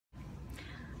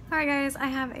Alright guys, I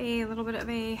have a little bit of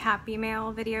a happy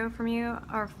mail video from you,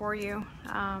 or for you.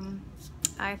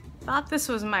 I thought this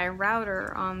was my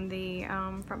router on the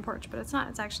front porch, but it's not.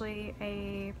 It's actually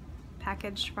a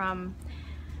package from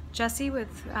Jessie with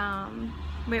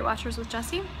Weight Watchers with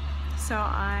Jessie. So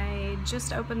I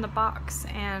just opened the box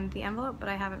and the envelope, but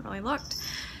I haven't really looked.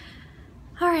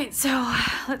 Alright, so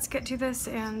let's get to this,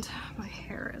 and my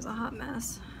hair is a hot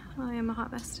mess. I am a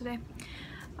hot mess today.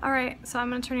 Alright, so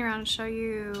I'm going to turn you around and show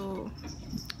you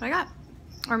what I got.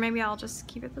 Or maybe I'll just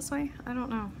keep it this way. I don't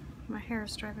know. My hair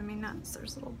is driving me nuts.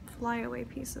 There's little flyaway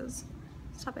pieces.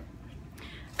 Stop it.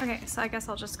 Okay, so I guess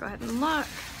I'll just go ahead and look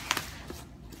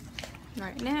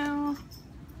right now.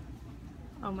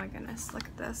 Oh my goodness, look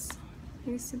at this.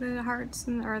 You see the hearts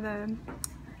and, or the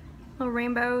little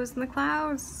rainbows in the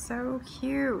clouds? So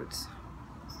cute.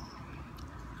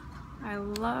 I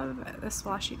love this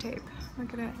washi tape.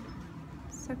 Look at it.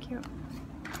 So cute.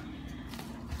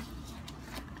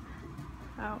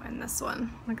 Oh, and this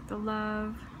one. Look at the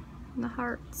love and the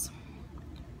hearts.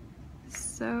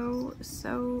 So,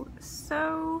 so,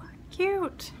 so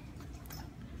cute.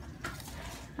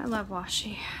 I love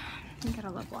washi. You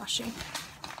gotta love washi.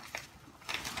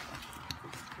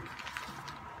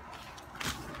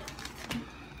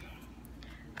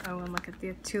 Oh, and look at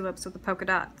the tulips with the polka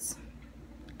dots.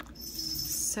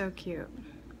 So cute.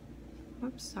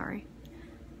 Whoops, sorry.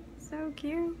 So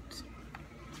cute.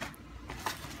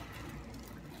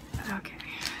 Okay,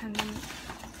 and then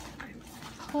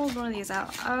I pulled one of these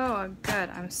out. Oh, good.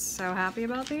 I'm so happy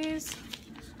about these.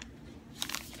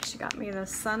 She got me the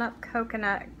Sun Up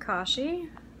Coconut Kashi.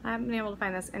 I haven't been able to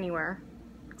find this anywhere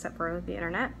except for the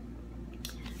internet.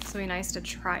 So it'll be nice to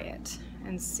try it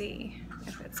and see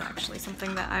if it's actually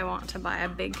something that I want to buy a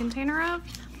big container of.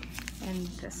 And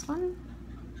this one,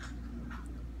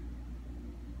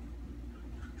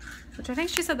 which I think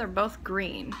she said they're both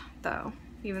green though,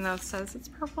 even though it says it's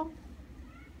purple.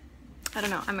 I don't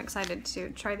know, I'm excited to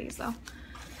try these though.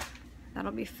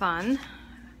 That'll be fun.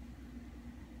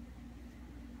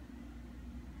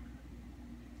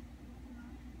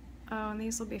 Oh, and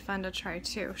these will be fun to try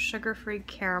too. Sugar-free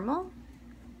caramel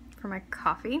for my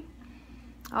coffee.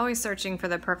 Always searching for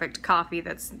the perfect coffee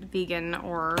that's vegan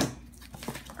or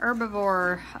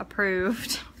herbivore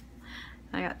approved.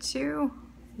 I got two.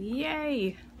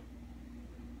 Yay!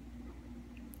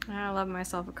 I love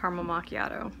myself a caramel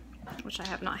macchiato, which I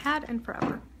have not had in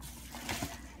forever.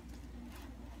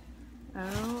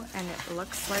 Oh, and it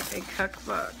looks like a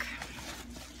cookbook.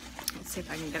 Let's see if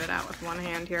I can get it out with one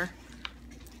hand here.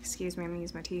 Excuse me, I'm gonna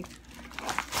use my teeth.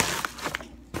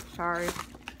 Sorry.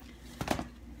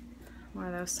 One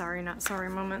of those sorry, not sorry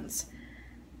moments.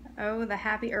 Oh, the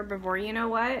happy herbivore. You know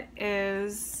what?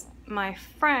 Is my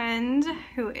friend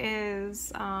who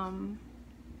is a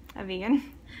vegan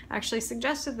actually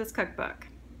suggested this cookbook,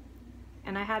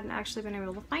 and I hadn't actually been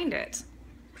able to find it.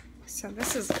 So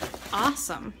this is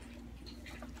awesome.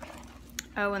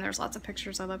 Oh, and there's lots of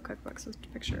pictures. I love cookbooks with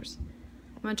pictures.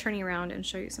 I'm gonna turn you around and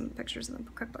show you some of the pictures in the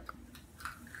cookbook.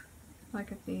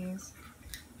 Look at these.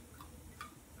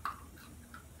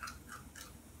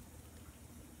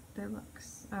 They look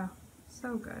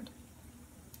so good.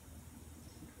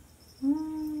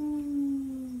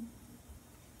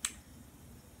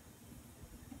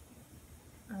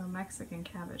 Oh, Mexican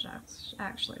cabbage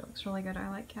actually looks really good. I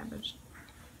like cabbage.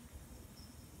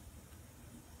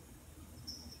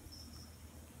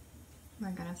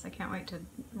 My goodness, I can't wait to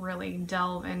really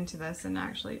delve into this and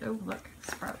actually, oh look,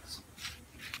 sprouts.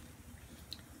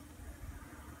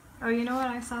 Oh, you know what?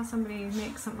 I saw somebody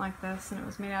make something like this and it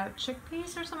was made out of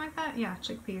chickpeas or something like that. Yeah,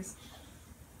 chickpeas.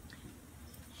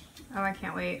 Oh, I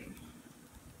can't wait.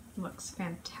 Looks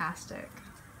fantastic.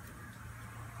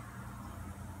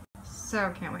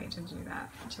 So can't wait to do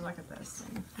that, to look at this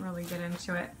and really get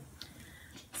into it.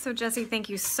 So Jessie, thank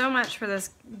you so much for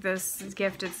this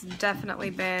gift. It's definitely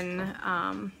been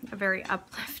a very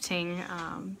uplifting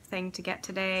thing to get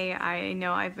today. I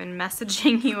know I've been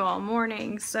messaging you all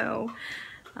morning, so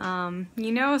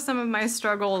you know some of my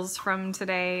struggles from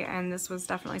today, and this was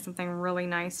definitely something really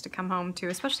nice to come home to,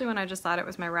 especially when I just thought it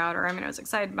was my router. I mean, I was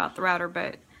excited about the router,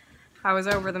 but I was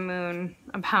over the moon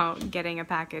about getting a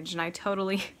package, and I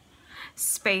totally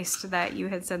spaced that you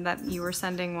had said that you were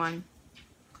sending one.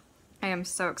 I am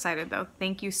so excited though.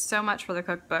 Thank you so much for the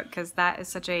cookbook, because that is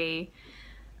such a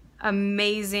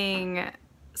amazing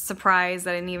surprise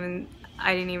that I didn't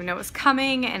even know it was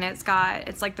coming, and it's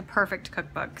like the perfect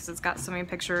cookbook because it's got so many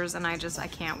pictures, and I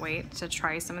can't wait to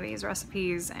try some of these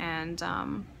recipes, and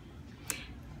I'm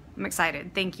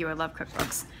excited. Thank you. I love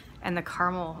cookbooks. and the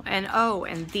caramel, and oh,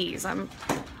 and these.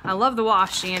 I love the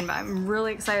washi, but I'm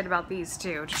really excited about these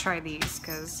too, to try these,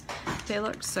 because they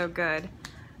look so good.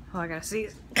 Oh, I gotta see.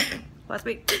 Let's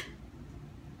be.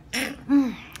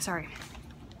 Sorry.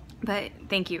 But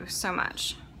thank you so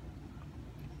much.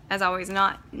 As always,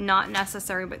 not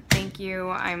necessary, but thank you.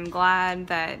 I'm glad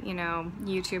that, you know,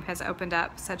 YouTube has opened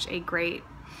up such a great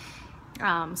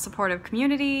supportive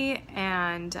community,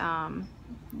 and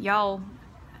y'all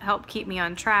help keep me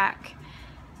on track,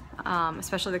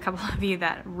 especially the couple of you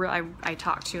that I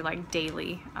talk to like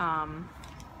daily. I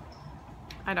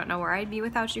don't know where I'd be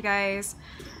without you guys.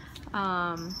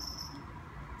 And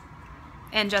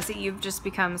Jesse, you've just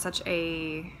become such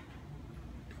a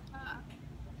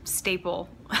staple,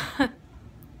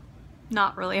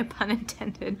 not really a pun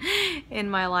intended, in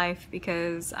my life,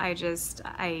 because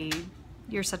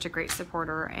you're such a great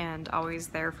supporter and always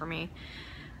there for me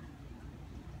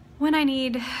when I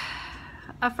need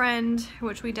a friend,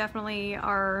 which we definitely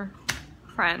are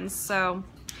friends. So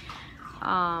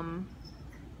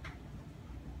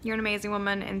you're an amazing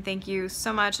woman, and thank you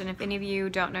so much. And if any of you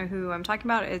don't know who I'm talking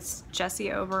about, it's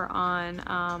Jessie over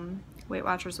on Weight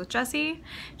Watchers with Jessie.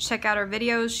 Check out her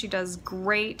videos. She does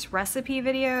great recipe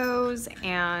videos,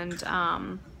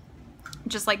 and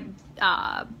just like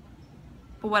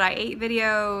what I ate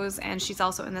videos, and she's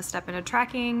also in the Step Into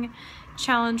Tracking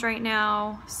challenge right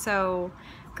now, so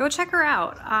go check her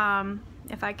out.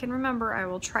 If I can remember, I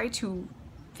will try to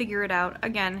figure it out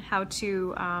again, how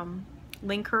to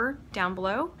link her down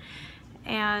below.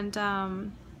 And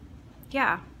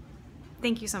yeah,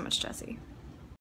 thank you so much, Jessie.